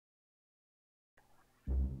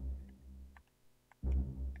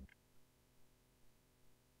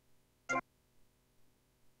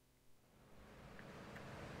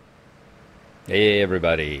Hey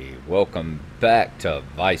everybody, welcome back to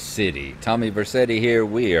Vice City. Tommy Versetti here.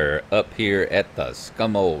 We are up here at the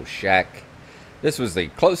Scumole Shack. This was the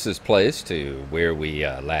closest place to where we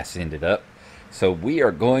last ended up. So we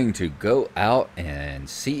are going to go out and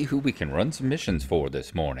see who we can run some missions for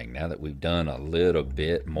this morning. Now that we've done a little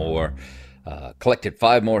bit more, collected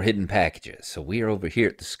 5 more hidden packages. So we are over here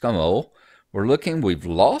at the Scumole. We've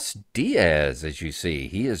lost Diaz, as you see.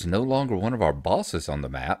 He is no longer one of our bosses on the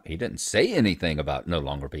map. He didn't say anything about no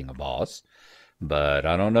longer being a boss. But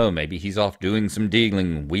I don't know, maybe he's off doing some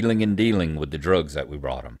dealing, wheeling and dealing with the drugs that we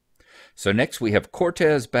brought him. So next we have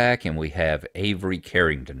Cortez back and we have Avery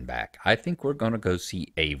Carrington back. I think we're going to go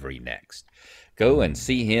see Avery next. Go and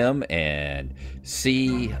see him and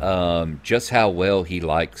see just how well he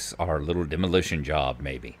likes our little demolition job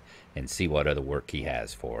maybe. And see what other work he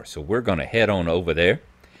has for us. So we're going to head on over there,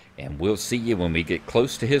 and we'll see you when we get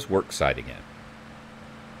close to his work site again.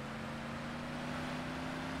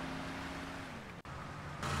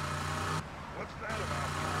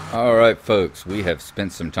 All right, folks, we have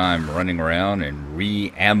spent some time running around and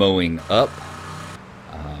re-ammoing up,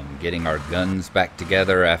 getting our guns back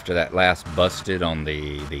together after that last busted on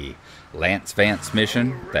the Lance Vance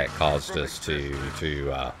mission that caused us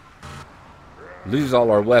to lose all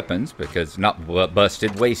our weapons, because not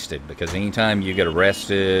busted, wasted, because anytime you get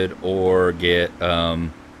arrested or get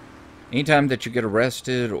anytime that you get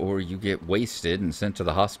arrested or you get wasted and sent to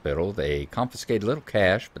the hospital, they confiscate a little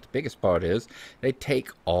cash, but the biggest part is they take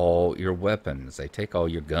all your weapons, they take all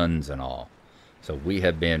your guns and all. So we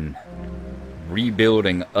have been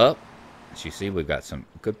rebuilding up. As you see, we've got some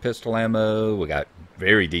good pistol ammo, we got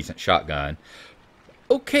very decent shotgun.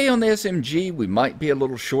 Okay, on the SMG, we might be a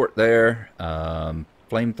little short there.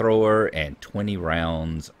 Flamethrower and 20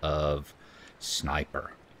 rounds of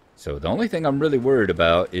sniper. So the only thing I'm really worried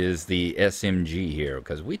about is the SMG here,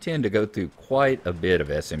 because we tend to go through quite a bit of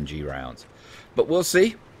SMG rounds. But we'll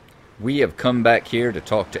see. We have come back here to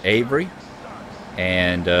talk to Avery,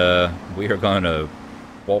 and we are going to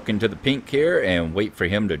walk into the pink here and wait for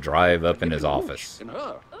him to drive up in his office.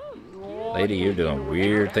 Lady, you're doing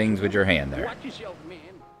weird things with your hand there.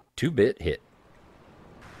 2-bit hit.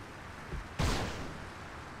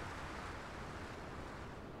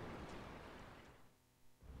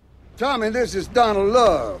 Tommy, this is Donald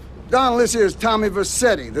Love. Donald, this here is Tommy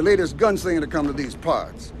Versetti, the latest gunslinger to come to these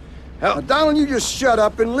parts. Now, Donald, you just shut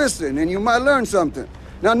up and listen, and you might learn something.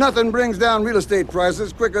 Now, nothing brings down real estate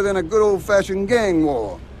prices quicker than a good old-fashioned gang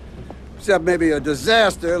war. Except maybe a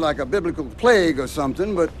disaster like a biblical plague or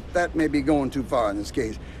something, but that may be going too far in this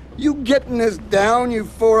case. You getting this down, you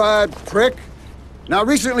four-eyed prick? Now,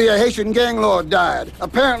 recently a Haitian gang lord died.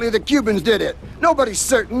 Apparently the Cubans did it. Nobody's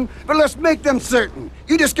certain, but let's make them certain.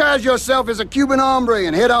 You disguise yourself as a Cuban hombre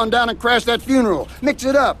and head on down and crash that funeral. Mix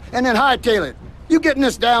it up, and then hightail it. You getting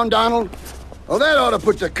this down, Donald? Well, that ought to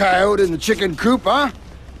put the coyote in the chicken coop, huh?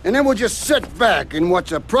 And then we'll just sit back and watch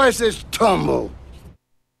the prices tumble.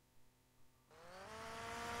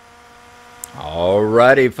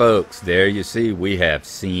 Alrighty, folks. There you see, we have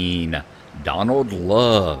seen Donald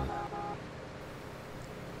Love.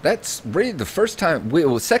 That's really the first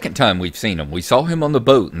time, second time we've seen him. We saw him on the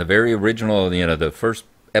boat in the very original, the first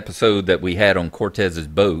episode that we had on Cortez's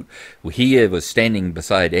boat. He was standing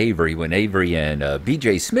beside Avery when Avery and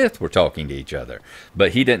BJ Smith were talking to each other.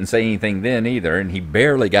 But he didn't say anything then either, and he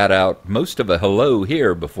barely got out most of a hello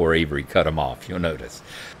here before Avery cut him off, you'll notice.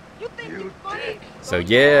 So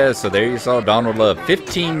yeah, so there you saw Donald Love,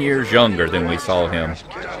 15 years younger than we saw him.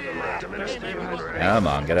 Come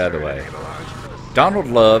on, get out of the way. Donald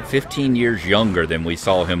Love, 15 years younger than we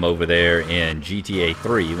saw him over there in GTA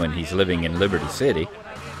 3 when he's living in Liberty City.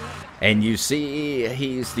 And you see,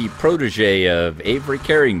 he's the protege of Avery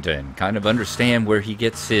Carrington. Kind of understand where he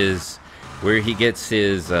gets his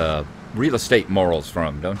real estate morals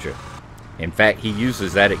from, don't you? In fact, he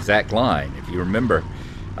uses that exact line. If you remember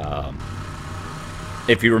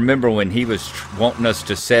when he was wanting us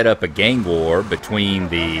to set up a gang war between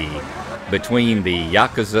the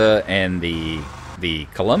Yakuza and the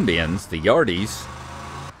Colombians, the Yardis.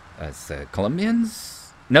 The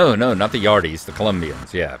Colombians? No, not the Yardis, the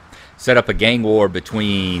Colombians, yeah. Set up a gang war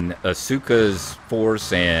between Asuka's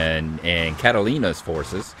force and Catalina's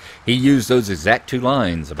forces. He used those exact 2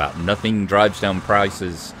 lines about nothing drives down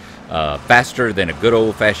prices faster than a good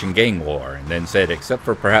old-fashioned gang war, and then said, except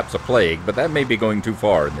for perhaps a plague, but that may be going too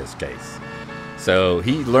far in this case. So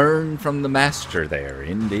he learned from the master there,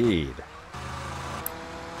 indeed.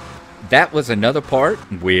 That was another part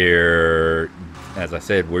where, as I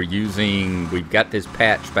said, we've got this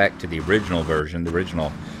patch back to the original version, the original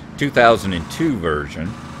 2002 version,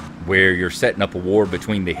 where you're setting up a war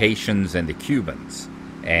between the Haitians and the Cubans.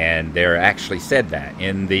 And they're actually said that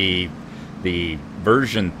in the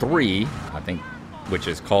version 3, I think, which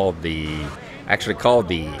is called the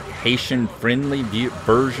Haitian friendly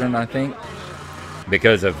version, I think,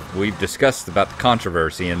 because we've discussed about the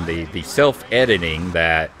controversy and the self-editing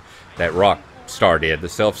that Rockstar did, the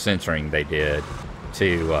self-censoring they did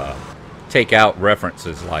to take out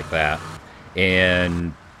references like that,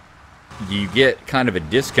 and you get kind of a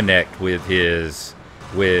disconnect with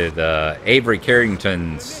Avery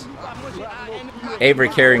Carrington's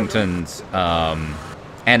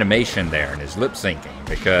animation there and his lip syncing,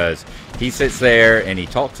 because he sits there and he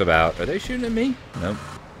talks about, are they shooting at me? Nope.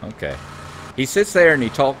 Okay. He sits there and he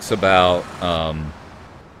talks about,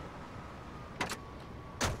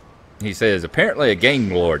 he says, apparently a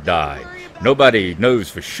gang lord died. Nobody knows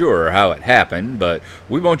for sure how it happened, but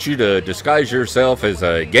we want you to disguise yourself as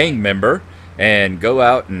a gang member and go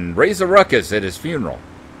out and raise a ruckus at his funeral.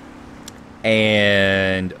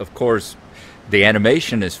 And, of course, the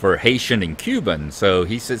animation is for Haitian and Cuban, so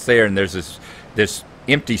he sits there and there's this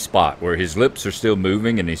empty spot where his lips are still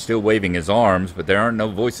moving and he's still waving his arms, but there aren't no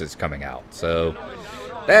voices coming out. So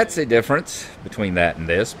that's a difference between that and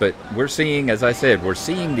this, but we're seeing, as I said, we're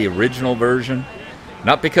seeing the original version.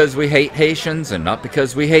 Not because we hate Haitians and not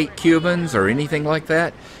because we hate Cubans or anything like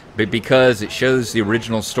that, but because it shows the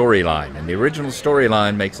original storyline. And the original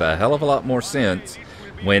storyline makes a hell of a lot more sense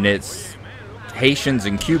when it's Haitians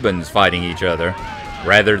and Cubans fighting each other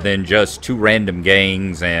rather than just two random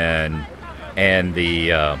gangs and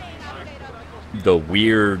the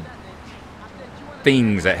weird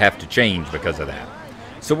things that have to change because of that.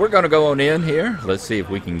 So we're going to go on in here. Let's see if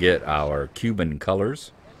we can get our Cuban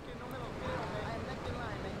colors.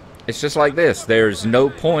 It's just like this. There's no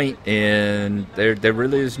point in there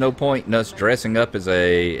really is no point in us dressing up as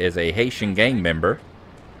a Haitian gang member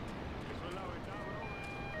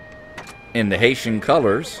in the Haitian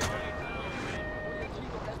colors.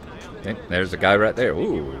 Okay, there's a guy right there.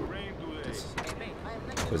 Ooh.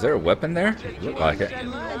 Was there a weapon there? Looked like it.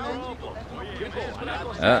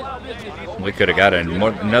 We could have got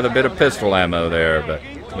another bit of pistol ammo there, but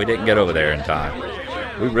we didn't get over there in time.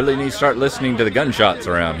 We really need to start listening to the gunshots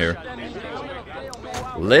around here.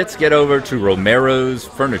 Let's get over to Romero's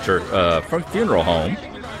funeral home.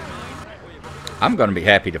 I'm going to be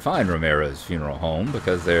happy to find Romero's funeral home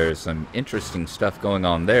because there's some interesting stuff going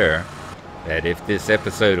on there. That if this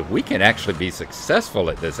episode, if we can actually be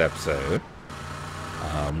successful at this episode,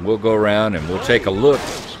 we'll go around and we'll take a look.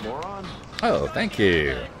 Oh, thank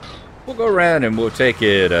you. We'll go around and we'll take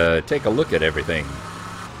a look at everything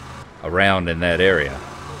around in that area.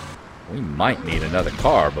 We might need another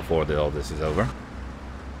car before all this is over.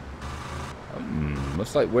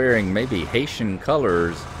 Looks like wearing maybe Haitian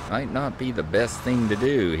colors might not be the best thing to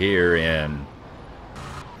do here in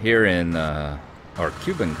our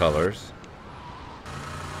Cuban colors.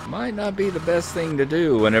 Might not be the best thing to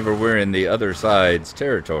do whenever we're in the other side's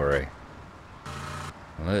territory.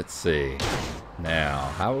 Let's see.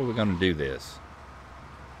 Now, how are we going to do this?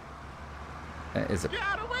 That is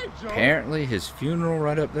apparently his funeral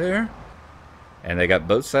right up there. And they got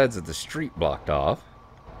both sides of the street blocked off.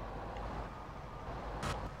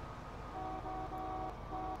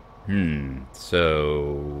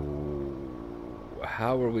 So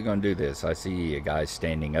how are we going to do this? I see a guy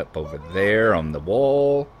standing up over there on the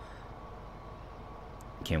wall.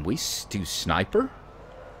 Can we do sniper?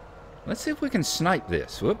 Let's see if we can snipe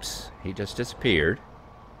this. Whoops, he just disappeared.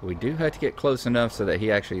 We do have to get close enough so that he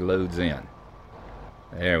actually loads in.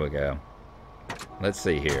 There we go. Let's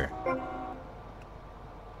see here.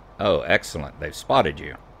 Oh, excellent. They've spotted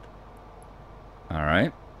you.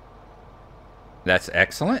 Alright. That's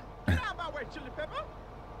excellent.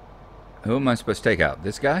 Who am I supposed to take out?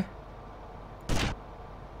 This guy?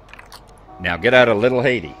 Now get out of Little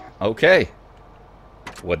Haiti. Okay.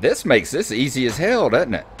 Well, this makes this easy as hell,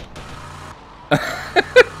 doesn't it?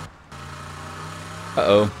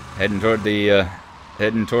 Uh-oh. Heading toward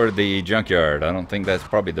the junkyard. I don't think that's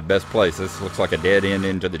probably the best place. This looks like a dead end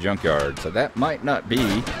into the junkyard. So that might not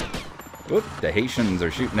be... Whoop, the Haitians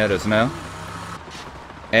are shooting at us now.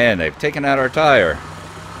 And they've taken out our tire.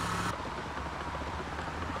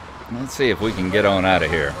 Let's see if we can get on out of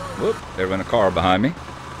here. Whoop, there went a car behind me.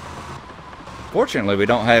 Fortunately, we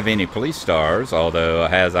don't have any police stars, although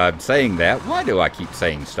as I'm saying that, why do I keep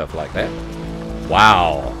saying stuff like that?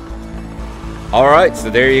 Wow. Alright, so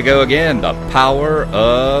there you go again. The power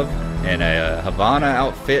of a Havana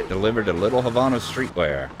outfit delivered to Little Havana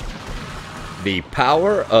streetwear. The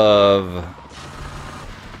power of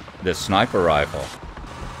the sniper rifle.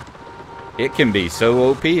 It can be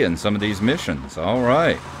so OP in some of these missions.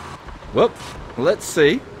 Alright. Well, let's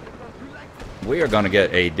see. We are going to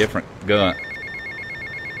get a different gun.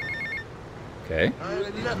 Okay.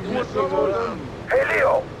 Hey,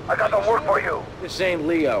 Leo, I got some work for you. This ain't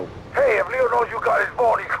Leo. Hey, if Leo knows you got his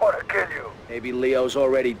phone, he's gonna kill you. Maybe Leo's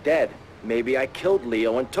already dead. Maybe I killed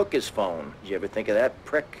Leo and took his phone. Did you ever think of that,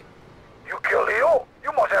 prick? You kill Leo?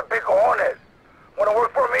 You must have big cojones. Wanna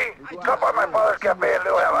work for me? Come by my father's cafe in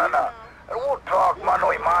Little Havana, and we'll talk mano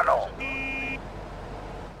y mano.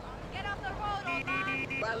 Get off the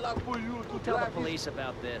road, Who tell the police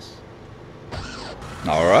about this?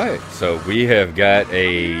 All right, so we have got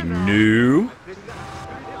a new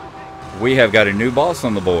boss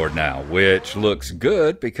on the board now, which looks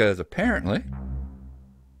good because apparently,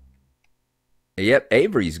 yep,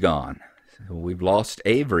 Avery's gone. So we've lost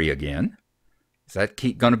Avery again. Is that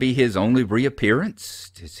going to be his only reappearance?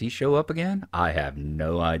 Does he show up again? I have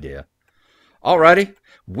no idea. Alrighty,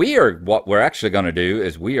 what we're actually going to do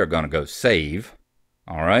is we are going to go save.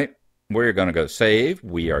 All right. We're going to go save.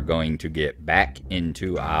 We are going to get back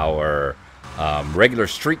into our regular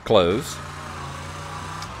street clothes.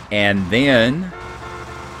 And then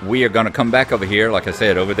we are going to come back over here, like I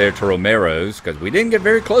said, over there to Romero's, because we didn't get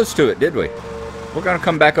very close to it, did we? We're going to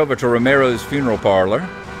come back over to Romero's funeral parlor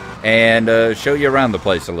and show you around the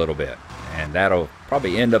place a little bit. And that'll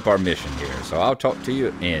probably end up our mission here. So I'll talk to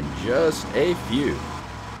you in just a few.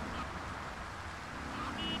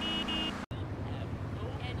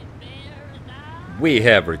 We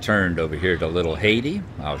have returned over here to Little Haiti.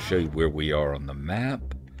 I'll show you where we are on the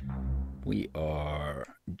map. We are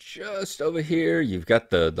just over here. You've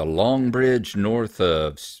got the long bridge north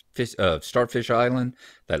of Starfish Island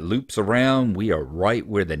that loops around. We are right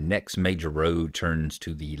where the next major road turns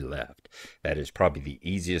to the left. That is probably the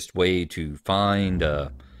easiest way to find,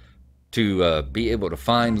 be able to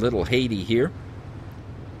find Little Haiti here.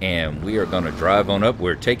 And we are going to drive on up.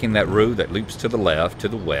 We're taking that road that loops to the left, to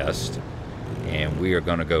the west. And we are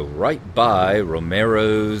going to go right by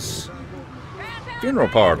Romero's funeral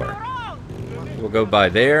parlor. We'll go by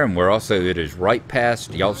there, and it is right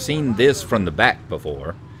past, y'all seen this from the back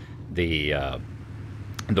before, the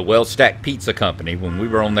Well-Stacked Pizza Company. When we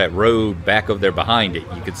were on that road back over there behind it,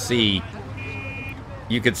 you could see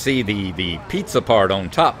the pizza part on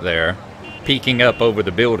top there, peeking up over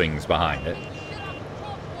the buildings behind it.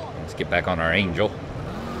 Let's get back on our Angel.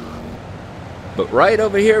 But right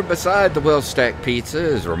over here beside the Well-Stacked Pizza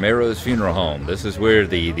is Romero's funeral home. This is where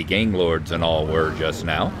the gang lords and all were just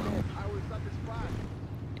now.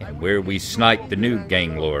 And where we sniped the new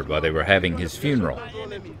gang lord while they were having his funeral.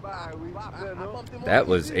 That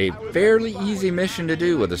was a fairly easy mission to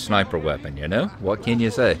do with a sniper weapon, you know? What can you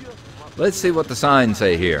say? Let's see what the signs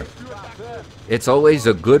say here. It's always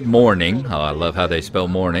a good morning. Oh, I love how they spell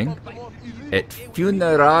morning. At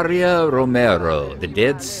Funeraria Romero, the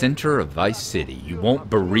dead center of Vice City. You won't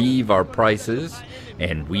bereave our prices,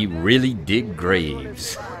 and we really dig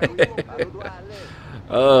graves.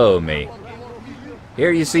 Oh, me.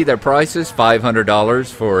 Here you see their prices.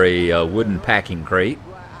 $500 for a wooden packing crate,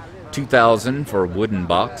 $2,000 for a wooden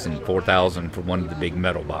box, and $4,000 for one of the big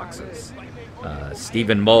metal boxes.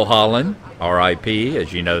 Stephen Mulholland, R.I.P.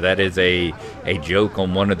 As you know, that is a joke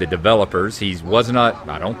on one of the developers.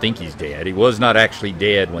 I don't think he's dead. He was not actually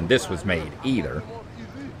dead when this was made either.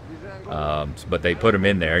 But they put him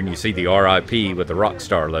in there, and you see the R.I.P. with the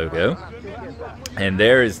Rockstar logo. And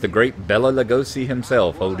there is the great Bela Lugosi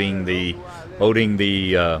himself holding the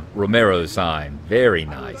Romero sign. Very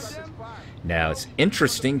nice. Now, it's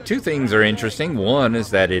interesting. Two things are interesting. One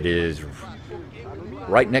is that it is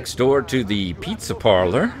right next door to the pizza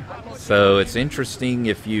parlor. So it's interesting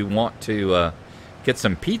if you want to get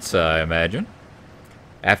some pizza, I imagine,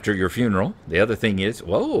 after your funeral. The other thing is,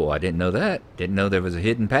 whoa, I didn't know that. Didn't know there was a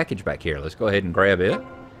hidden package back here. Let's go ahead and grab it.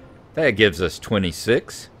 That gives us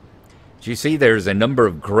 26. Do you see there's a number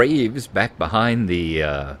of graves back behind the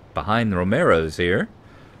Romeros here,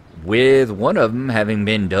 with one of them having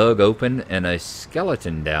been dug open and a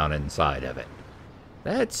skeleton down inside of it.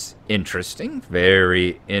 That's interesting.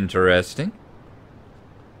 Very interesting.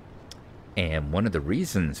 And one of the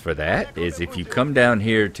reasons for that is if you come down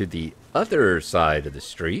here to the other side of the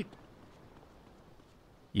street,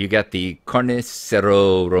 you got the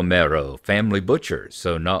Carnicero Romero family butchers.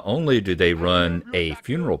 So not only do they run a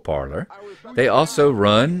funeral parlor, they also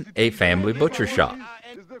run a family butcher shop.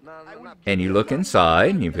 And you look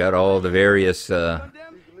inside, and you've got all the various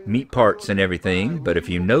meat parts and everything. But if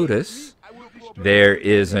you notice, there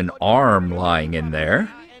is an arm lying in there,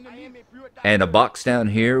 and a box down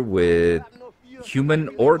here with human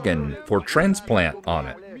organ for transplant on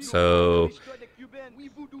it. So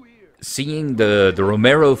seeing the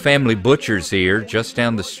Romero family butchers here just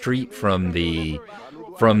down the street from the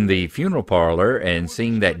funeral parlor, and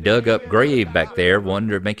seeing that dug up grave back there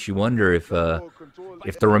makes you wonder if the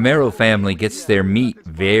Romero family gets their meat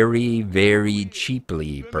very, very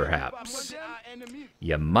cheaply, perhaps.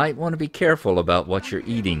 You might want to be careful about what you're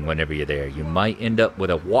eating whenever you're there. You might end up with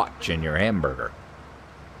a watch in your hamburger.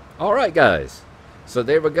 All right, guys. So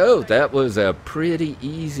there we go. That was a pretty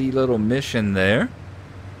easy little mission there.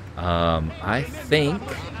 I think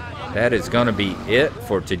that is going to be it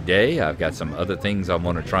for today. I've got some other things I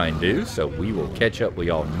want to try and do, so we will catch up with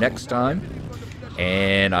y'all next time.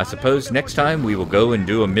 And I suppose next time we will go and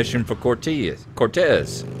do a mission for Cortez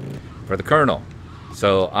for the Colonel.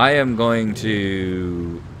 So I am going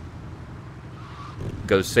to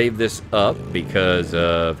go save this up because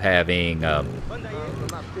of having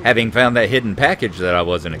found that hidden package that I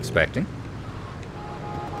wasn't expecting.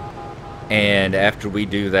 And after we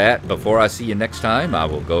do that, before I see you next time, I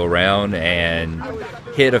will go around and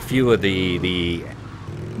hit a few of the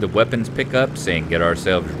weapons pickups and get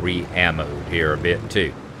ourselves re-ammoed here a bit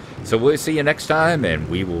too. So we'll see you next time, and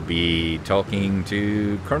we will be talking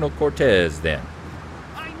to Colonel Cortez then.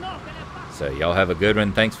 So y'all have a good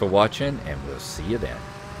one. Thanks for watching, and we'll see you then.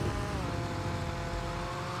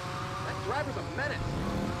 That driver's a menace.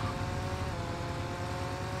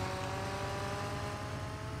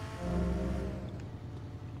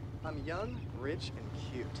 I'm young, rich, and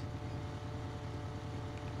cute.